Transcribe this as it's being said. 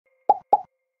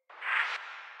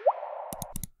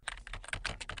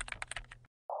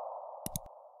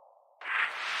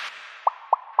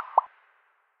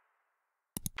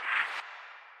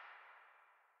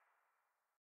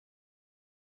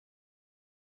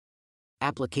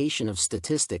Application of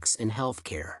statistics in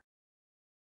healthcare.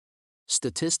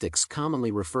 Statistics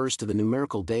commonly refers to the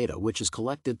numerical data which is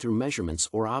collected through measurements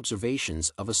or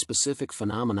observations of a specific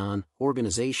phenomenon,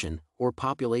 organization, or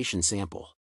population sample.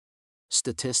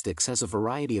 Statistics has a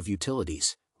variety of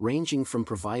utilities, ranging from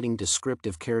providing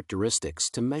descriptive characteristics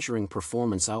to measuring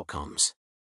performance outcomes.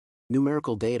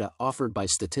 Numerical data offered by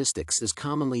statistics is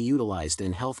commonly utilized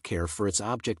in healthcare for its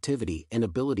objectivity and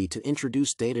ability to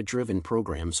introduce data-driven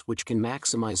programs which can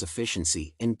maximize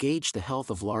efficiency and gauge the health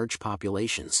of large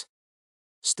populations.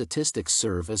 Statistics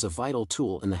serve as a vital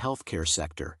tool in the healthcare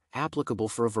sector, applicable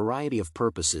for a variety of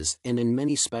purposes and in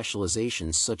many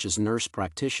specializations such as nurse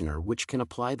practitioner, which can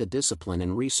apply the discipline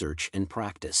in research and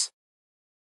practice.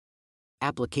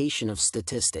 Application of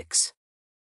statistics.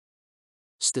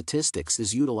 Statistics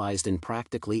is utilized in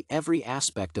practically every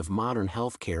aspect of modern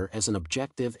healthcare as an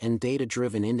objective and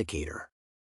data-driven indicator.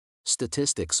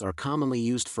 Statistics are commonly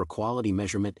used for quality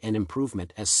measurement and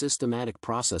improvement as systematic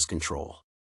process control.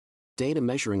 Data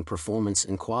measuring performance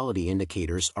and quality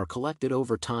indicators are collected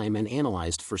over time and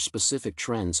analyzed for specific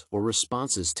trends or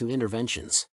responses to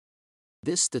interventions.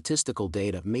 This statistical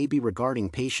data may be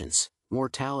regarding patients,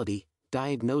 mortality,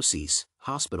 diagnoses,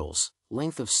 hospitals,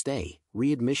 length of stay,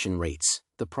 readmission rates,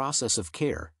 the process of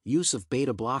care, use of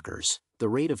beta blockers, the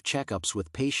rate of checkups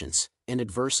with patients, and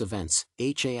adverse events,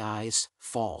 HAIs,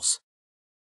 falls.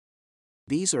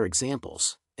 These are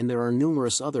examples, and there are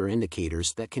numerous other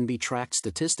indicators that can be tracked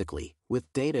statistically,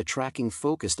 with data tracking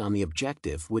focused on the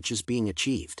objective which is being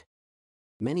achieved.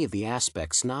 Many of the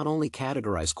aspects not only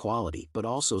categorize quality but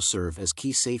also serve as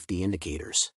key safety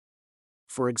indicators.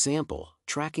 For example,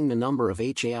 tracking the number of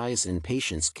HAIs in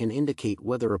patients can indicate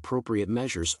whether appropriate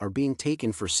measures are being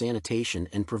taken for sanitation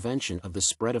and prevention of the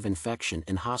spread of infection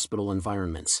in hospital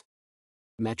environments.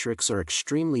 Metrics are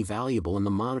extremely valuable in the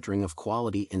monitoring of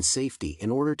quality and safety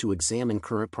in order to examine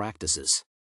current practices.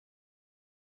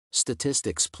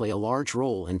 Statistics play a large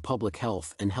role in public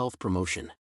health and health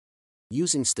promotion.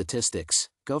 Using statistics,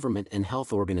 government and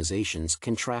health organizations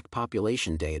can track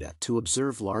population data to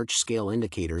observe large-scale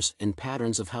indicators and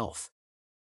patterns of health.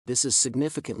 This is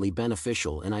significantly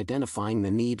beneficial in identifying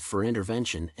the need for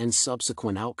intervention and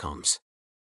subsequent outcomes.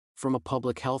 From a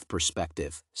public health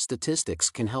perspective, statistics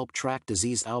can help track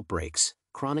disease outbreaks,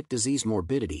 chronic disease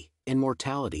morbidity, and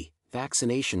mortality,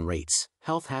 vaccination rates,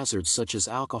 health hazards such as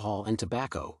alcohol and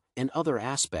tobacco, and other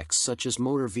aspects such as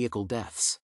motor vehicle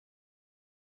deaths.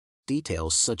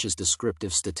 Details such as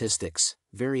descriptive statistics,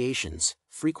 variations,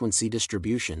 frequency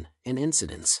distribution, and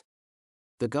incidence.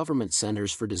 The Government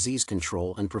Centers for Disease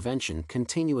Control and Prevention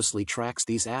continuously tracks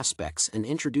these aspects and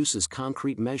introduces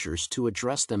concrete measures to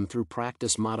address them through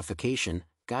practice modification,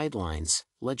 guidelines,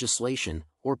 legislation,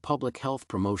 or public health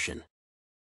promotion.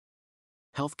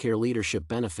 Healthcare leadership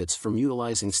benefits from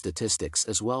utilizing statistics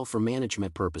as well for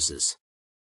management purposes.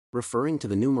 Referring to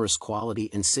the numerous quality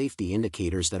and safety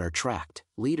indicators that are tracked,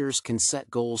 leaders can set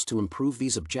goals to improve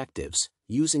these objectives,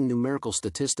 using numerical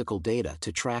statistical data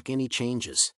to track any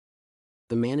changes.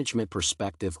 The management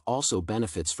perspective also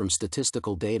benefits from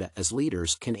statistical data as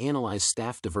leaders can analyze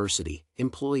staff diversity,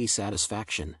 employee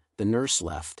satisfaction, the nurse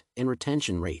left, and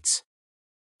retention rates.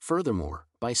 Furthermore,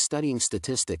 by studying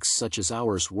statistics such as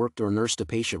hours worked or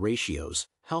nurse-to-patient ratios,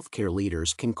 healthcare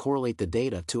leaders can correlate the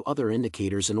data to other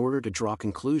indicators in order to draw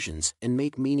conclusions and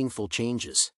make meaningful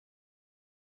changes.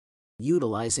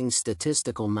 Utilizing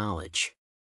statistical knowledge.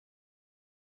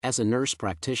 As a nurse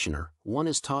practitioner, one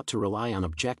is taught to rely on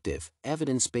objective,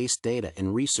 evidence-based data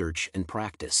in research and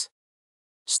practice.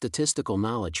 Statistical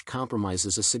knowledge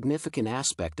comprises a significant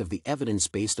aspect of the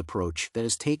evidence-based approach that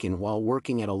is taken while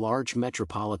working at a large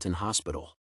metropolitan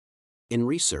hospital. In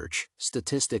research,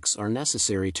 statistics are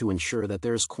necessary to ensure that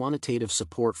there is quantitative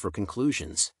support for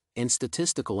conclusions, and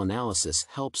statistical analysis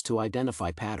helps to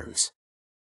identify patterns.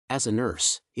 As a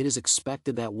nurse, it is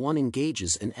expected that one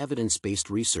engages in evidence-based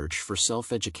research for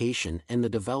self-education and the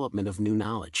development of new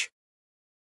knowledge.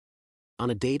 On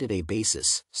a day-to-day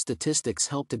basis, statistics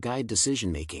help to guide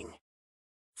decision-making.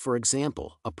 For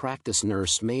example, a practice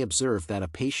nurse may observe that a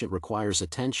patient requires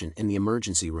attention in the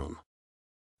emergency room.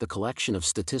 The collection of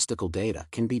statistical data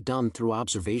can be done through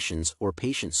observations or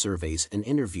patient surveys and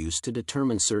interviews to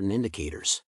determine certain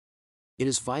indicators. It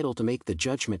is vital to make the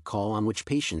judgment call on which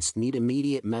patients need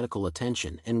immediate medical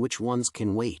attention and which ones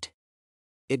can wait.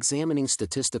 Examining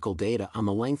statistical data on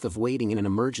the length of waiting in an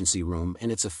emergency room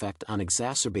and its effect on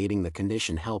exacerbating the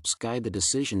condition helps guide the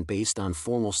decision based on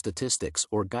formal statistics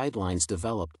or guidelines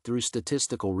developed through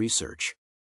statistical research.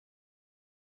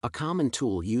 A common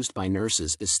tool used by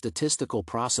nurses is statistical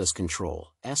process control,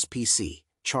 SPC,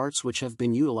 charts which have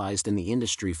been utilized in the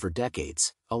industry for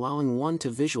decades, allowing one to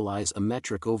visualize a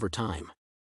metric over time.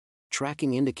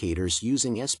 Tracking indicators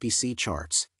using SPC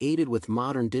charts, aided with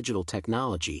modern digital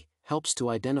technology, helps to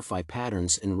identify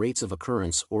patterns in rates of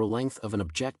occurrence or length of an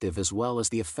objective as well as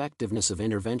the effectiveness of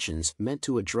interventions meant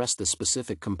to address the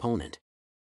specific component.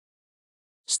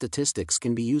 Statistics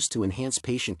can be used to enhance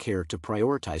patient care, to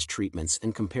prioritize treatments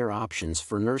and compare options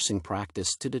for nursing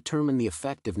practice to determine the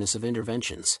effectiveness of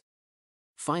interventions.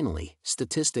 Finally,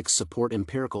 statistics support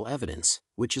empirical evidence,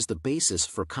 which is the basis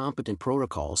for competent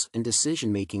protocols and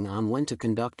decision-making on when to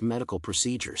conduct medical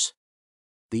procedures.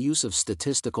 The use of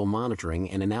statistical monitoring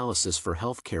and analysis for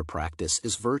healthcare practice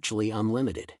is virtually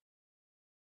unlimited.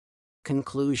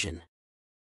 Conclusion.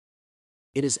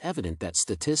 It is evident that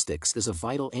statistics is a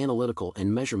vital analytical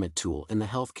and measurement tool in the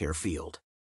healthcare field.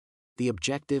 The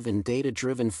objective and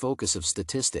data-driven focus of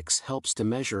statistics helps to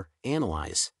measure,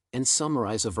 analyze, and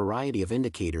summarize a variety of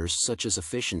indicators such as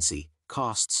efficiency,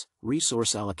 costs,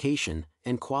 resource allocation,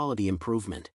 and quality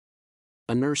improvement.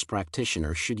 A nurse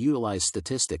practitioner should utilize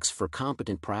statistics for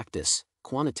competent practice,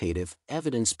 quantitative,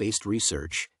 evidence-based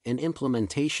research, and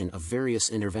implementation of various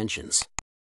interventions.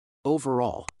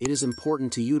 Overall, it is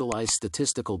important to utilize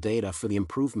statistical data for the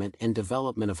improvement and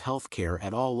development of healthcare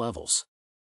at all levels.